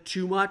little bit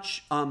too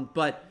much,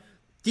 but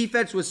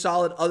defense was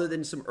solid other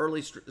than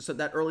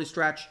that early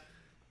stretch.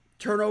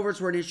 Turnovers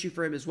were an issue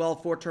for him as well.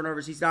 4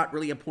 turnovers. He's not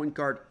really a point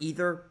guard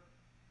either.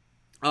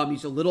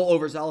 He's a little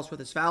overzealous with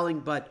his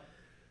fouling, but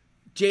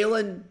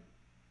Jalen,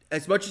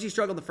 as much as he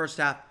struggled in the first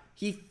half,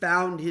 he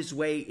found his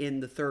way in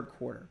the third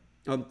quarter.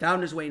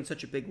 Found his way in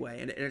such a big way.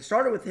 And it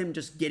started with him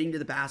just getting to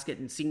the basket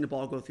and seeing the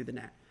ball go through the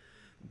net.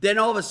 Then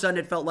all of a sudden,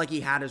 it felt like he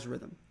had his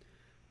rhythm.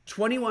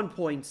 21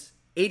 points,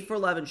 8 for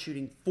 11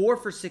 shooting, 4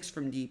 for 6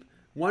 from deep,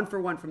 1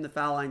 for 1 from the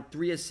foul line,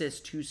 3 assists,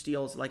 2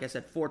 steals. Like I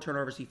said, 4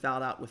 turnovers. He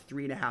fouled out with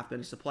 3.5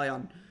 minutes to play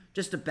on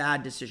just a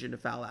bad decision to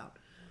foul out.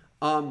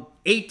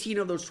 18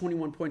 of those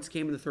 21 points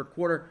came in the third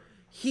quarter.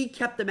 He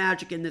kept the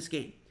Magic in this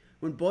game.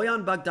 When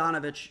Bojan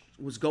Bogdanovic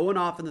was going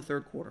off in the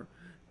third quarter,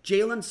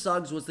 Jalen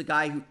Suggs was the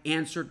guy who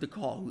answered the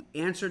call, who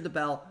answered the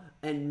bell,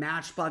 and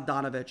matched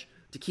Bogdanovic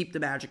to keep the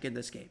Magic in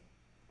this game.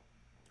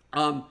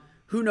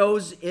 Who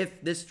knows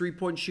if this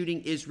three-point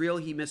shooting is real?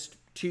 He missed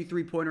 2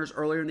 3-pointers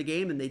earlier in the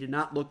game, and they did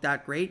not look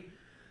that great.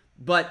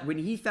 But when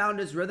he found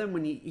his rhythm,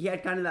 when he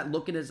had kind of that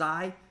look in his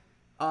eye,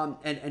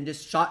 and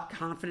just shot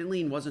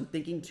confidently and wasn't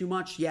thinking too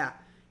much, yeah,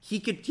 he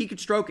could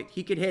stroke it.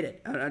 He could hit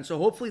it. And so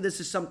hopefully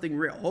this is something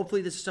real.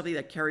 Hopefully this is something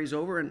that carries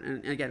over.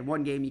 And again,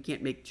 one game, you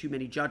can't make too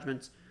many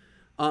judgments.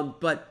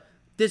 But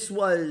this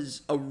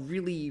was a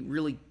really,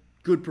 really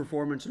good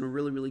performance and a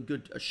really, really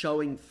good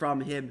showing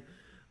from him.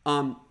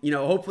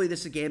 Hopefully this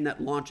is a game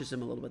that launches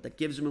him a little bit, that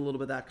gives him a little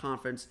bit of that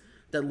confidence,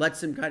 that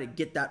lets him kind of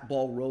get that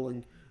ball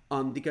rolling.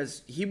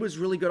 Because he was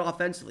really good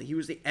offensively. He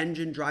was the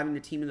engine driving the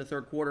team in the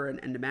third quarter,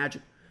 and the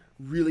Magic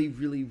really,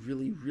 really,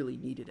 really, really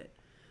needed it.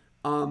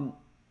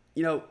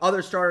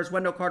 Other starters,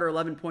 Wendell Carter,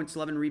 11 points,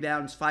 11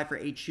 rebounds, 5 for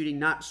 8 shooting,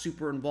 not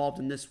super involved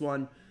in this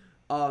one.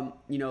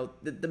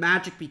 The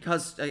Magic,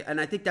 because, and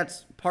I think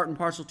that's part and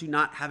parcel to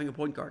not having a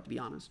point guard, to be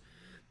honest.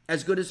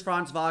 As good as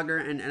Franz Wagner,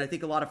 and I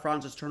think a lot of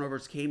Franz's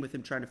turnovers came with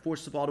him trying to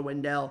force the ball to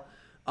Wendell.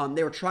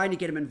 They were trying to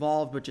get him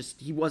involved, but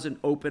just he wasn't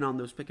open on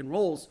those pick and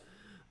rolls.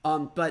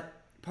 But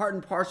part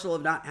and parcel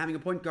of not having a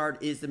point guard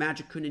is the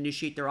Magic couldn't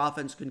initiate their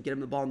offense, couldn't get him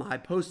the ball in the high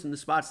post in the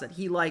spots that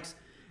he likes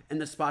and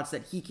the spots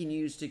that he can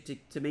use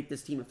to make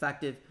this team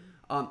effective.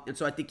 And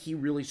so I think he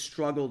really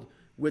struggled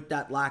with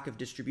that lack of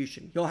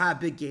distribution. He'll have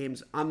big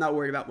games. I'm not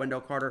worried about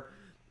Wendell Carter.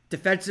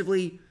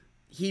 Defensively,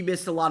 he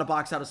missed a lot of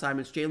box-out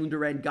assignments. Jalen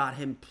Duren got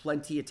him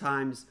plenty of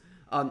times,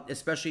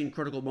 especially in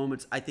critical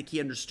moments. I think he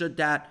understood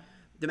that.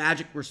 The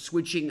Magic were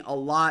switching a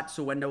lot,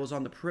 so Wendell was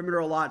on the perimeter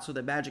a lot, so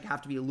the Magic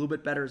have to be a little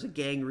bit better as a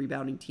gang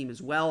rebounding team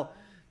as well,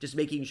 just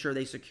making sure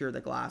they secure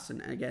the glass.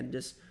 And again,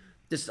 just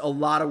a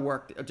lot of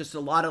work, just a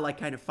lot of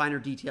kind of finer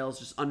details,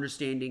 just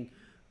understanding,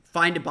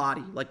 find a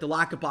body. The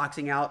lack of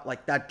boxing out,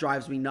 that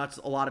drives me nuts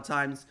a lot of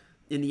times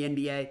in the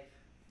NBA.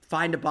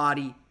 Find a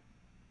body,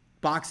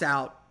 box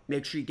out,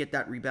 make sure you get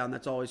that rebound.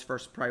 That's always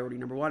first priority,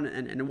 number one,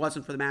 and it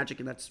wasn't for the Magic,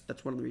 and that's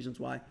one of the reasons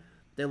why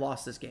they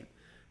lost this game.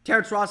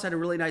 Terrence Ross had a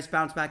really nice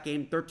bounce-back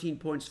game, 13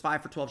 points,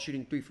 5 for 12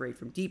 shooting, 3 for 8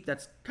 from deep.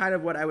 That's kind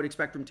of what I would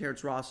expect from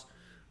Terrence Ross.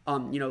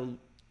 Those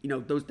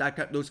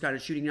kind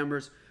of shooting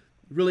numbers.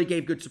 Really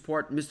gave good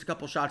support, missed a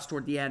couple shots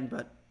toward the end,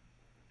 but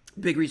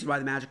big reason why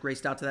the Magic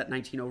raced out to that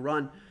 19-0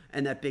 run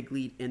and that big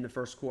lead in the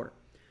first quarter.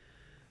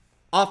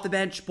 Off the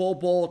bench,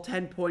 Bol,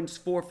 10 points,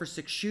 4 for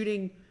 6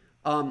 shooting.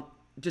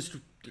 Just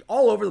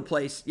all over the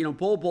place.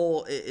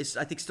 Bol is,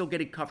 I think, still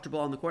getting comfortable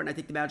on the court, and I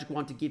think the Magic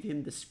want to give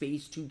him the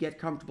space to get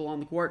comfortable on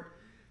the court.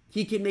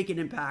 He can make an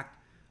impact.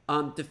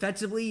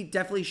 Defensively,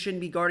 definitely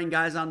shouldn't be guarding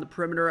guys on the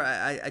perimeter.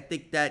 I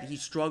think that he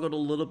struggled a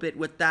little bit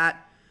with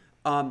that.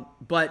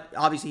 But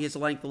obviously his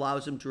length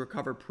allows him to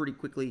recover pretty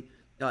quickly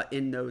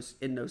in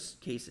those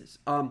cases.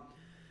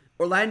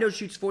 Orlando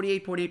shoots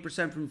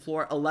 48.8% from the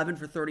floor, 11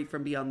 for 30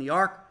 from beyond the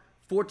arc,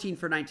 14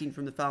 for 19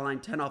 from the foul line,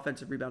 10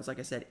 offensive rebounds, like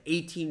I said,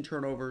 18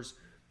 turnovers.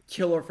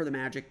 Killer for the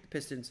Magic, the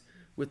Pistons,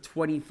 with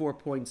 24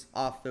 points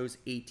off those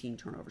 18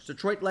 turnovers.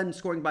 Detroit led in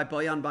scoring by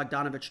Bojan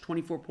Bogdanovic,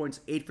 24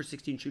 points, 8 for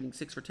 16 shooting,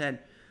 6 for 10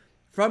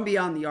 from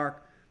beyond the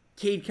arc.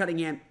 Cade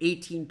Cunningham,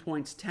 18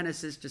 points, 10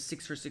 assists to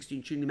 6 for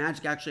 16 shooting. The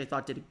Magic actually, I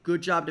thought, did a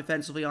good job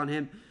defensively on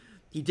him.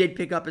 He did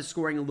pick up his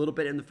scoring a little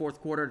bit in the fourth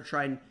quarter to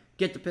try and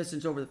get the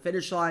Pistons over the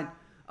finish line.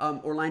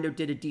 Orlando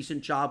did a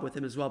decent job with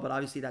him as well, but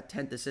obviously that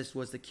 10th assist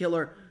was the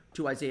killer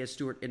to Isaiah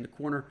Stewart in the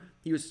corner.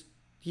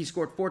 He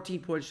scored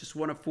 14 points, just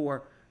 1 of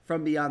 4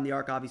 from beyond the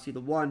arc. Obviously,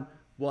 the one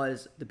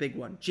was the big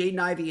one. Jaden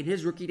Ivey in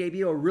his rookie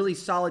debut, a really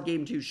solid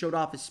game too, showed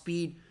off his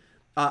speed.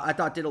 I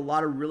thought did a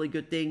lot of really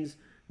good things.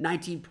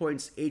 19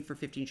 points, 8 for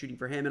 15 shooting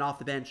for him. And off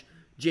the bench,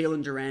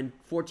 Jalen Duren,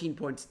 14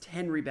 points,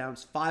 10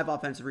 rebounds, 5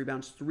 offensive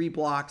rebounds, 3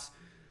 blocks.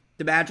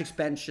 The Magic's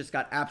bench just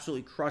got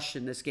absolutely crushed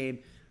in this game.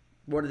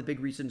 One of the big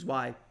reasons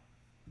why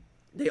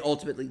they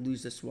ultimately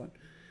lose this one.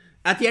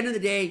 At the end of the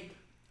day,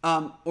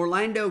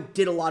 Orlando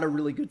did a lot of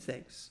really good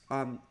things.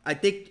 I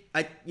think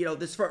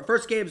this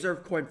first games are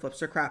coin flips,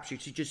 they're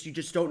crapshoots. You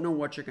just don't know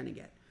what you're going to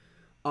get.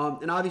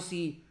 And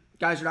obviously,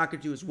 guys are not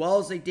going to do as well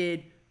as they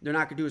did. They're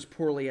not going to do as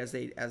poorly as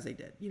they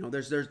did.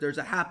 There's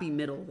a happy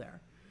middle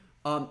there.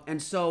 And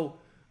so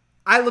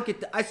I look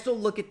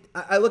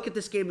at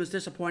this game as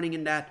disappointing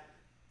in that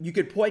you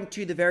could point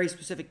to the very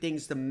specific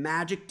things the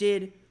Magic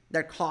did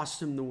that cost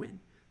them the win,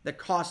 that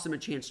cost them a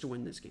chance to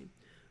win this game.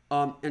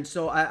 And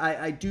so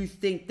I do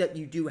think that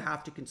you do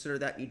have to consider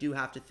that. You do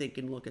have to think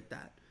and look at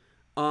that.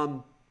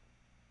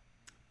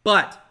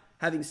 But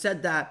having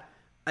said that,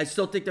 I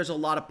still think there's a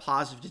lot of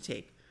positive to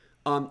take.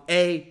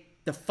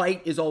 The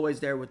fight is always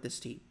there with this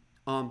team.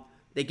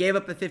 They gave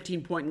up a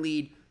 15-point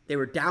lead. They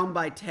were down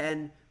by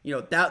 10.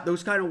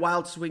 Those kind of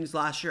wild swings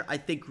last year, I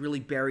think, really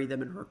buried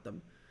them and hurt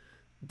them.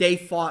 They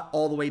fought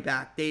all the way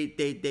back.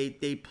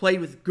 They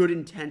played with good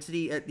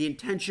intensity. The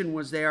intention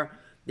was there.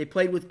 They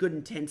played with good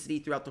intensity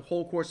throughout the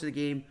whole course of the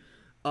game.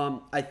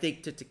 I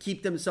think to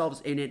keep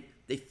themselves in it,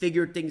 they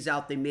figured things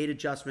out. They made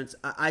adjustments.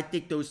 I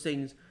think those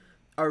things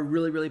are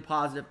really, really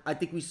positive. I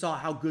think we saw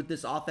how good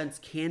this offense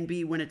can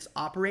be when it's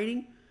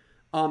operating.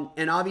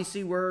 And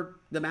obviously,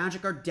 the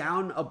Magic are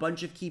down a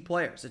bunch of key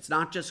players. It's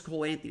not just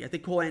Cole Anthony. I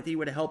think Cole Anthony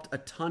would have helped a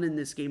ton in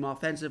this game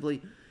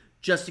offensively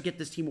just to get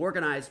this team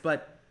organized.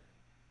 But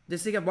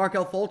this thing of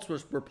Markelle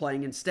Fultz were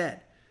playing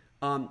instead.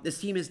 This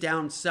team is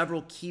down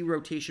several key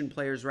rotation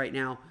players right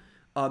now.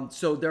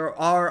 So there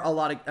are a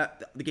lot of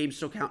the games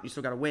still count. You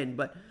still got to win,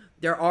 but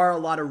there are a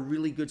lot of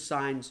really good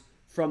signs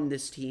from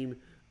this team.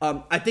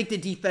 I think the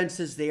defense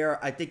is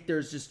there. I think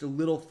there's just a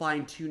little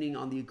fine tuning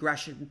on the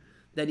aggression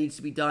that needs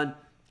to be done.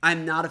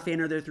 I'm not a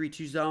fan of their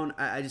 3-2 zone.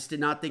 I just did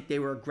not think they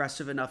were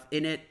aggressive enough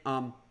in it.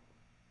 I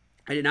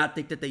did not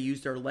think that they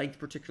used their length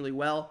particularly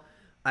well.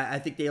 I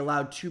think they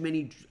allowed too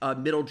many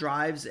middle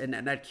drives, and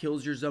that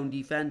kills your zone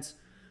defense.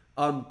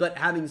 But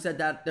having said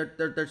that,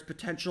 there's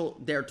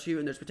potential there too,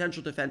 and there's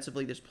potential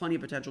defensively. There's plenty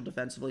of potential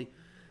defensively.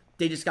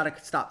 They just got to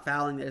stop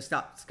fouling. They just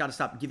got to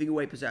stop giving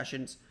away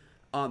possessions.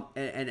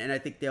 And I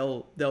think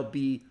they'll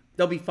be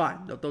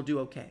fine. They'll do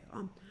okay.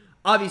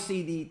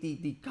 Obviously,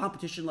 the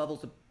competition level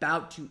is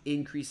about to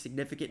increase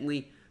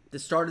significantly. The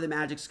start of the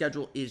Magic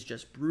schedule is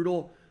just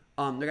brutal.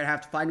 They're going to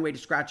have to find a way to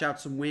scratch out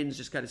some wins,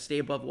 just kind of stay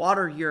above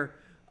water here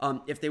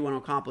if they want to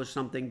accomplish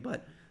something.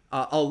 But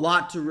a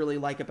lot to really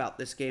like about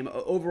this game.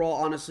 Overall,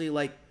 honestly,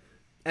 like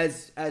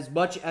as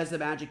much as the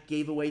Magic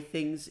gave away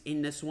things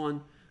in this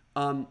one,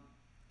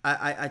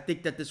 I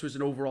think that this was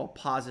an overall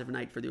positive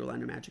night for the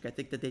Orlando Magic. I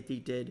think that they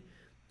did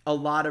a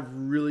lot of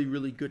really,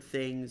 really good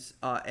things,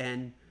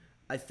 and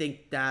I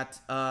think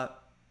that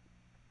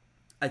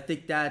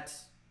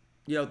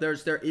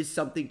there is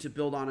something to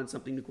build on and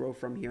something to grow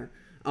from here.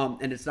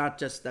 And it's not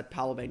just that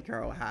Paolo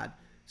Banchero had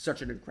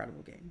such an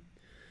incredible game.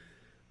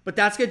 But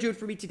that's going to do it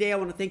for me today. I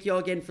want to thank you all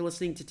again for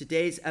listening to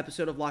today's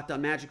episode of Locked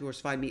On Magic. Of course,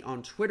 find me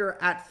on Twitter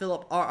at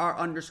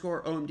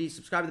 @PhilipRR_OMD.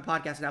 Subscribe to the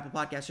podcast at Apple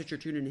Podcasts, Stitcher,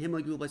 TuneIn,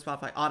 Himalaya, Google Play,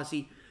 Spotify,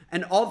 Odyssey,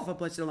 and all the fun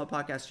places to download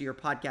podcasts to your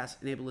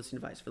podcast-enabled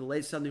listening device. For the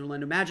latest on the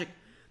Orlando Magic,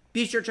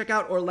 be sure to check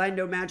out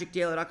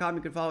OrlandoMagicDaily.com.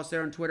 You can follow us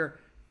there on Twitter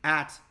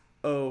at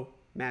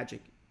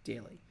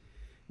 @OMagicDaily.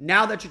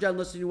 Now that you're done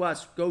listening to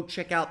us, go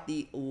check out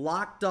the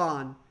Locked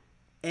On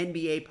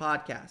NBA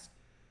podcast.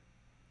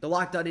 The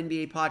Locked On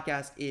NBA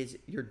podcast is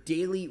your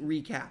daily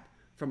recap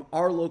from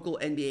our local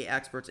NBA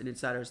experts and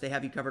insiders. They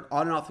have you covered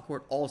on and off the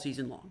court all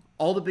season long.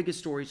 All the biggest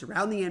stories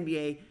around the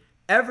NBA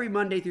every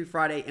Monday through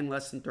Friday in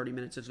less than 30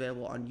 minutes. It's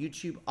available on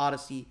YouTube,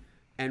 Odyssey,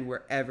 and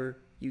wherever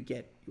you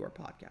get your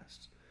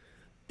podcasts.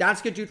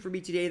 That's going to do it for me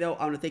today, though.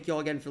 I want to thank you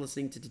all again for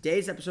listening to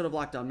today's episode of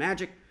Locked On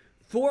Magic.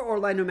 For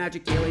Orlando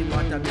Magic Daily and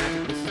Locked On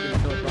Magic, this has been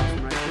Philip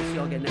Rossman. We'll see you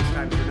all again next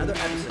time for another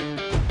episode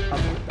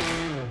of Locked On.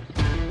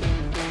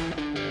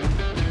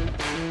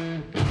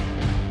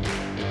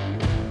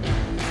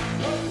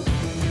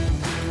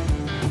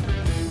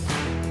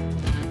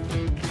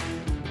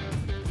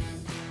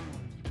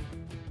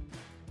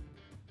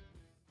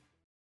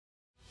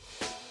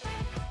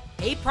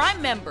 Hey,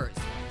 Prime members,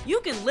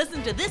 you can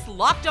listen to this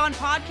Locked On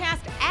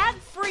podcast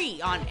ad-free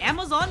on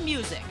Amazon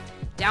Music.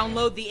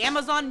 Download the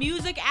Amazon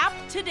Music app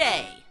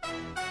today.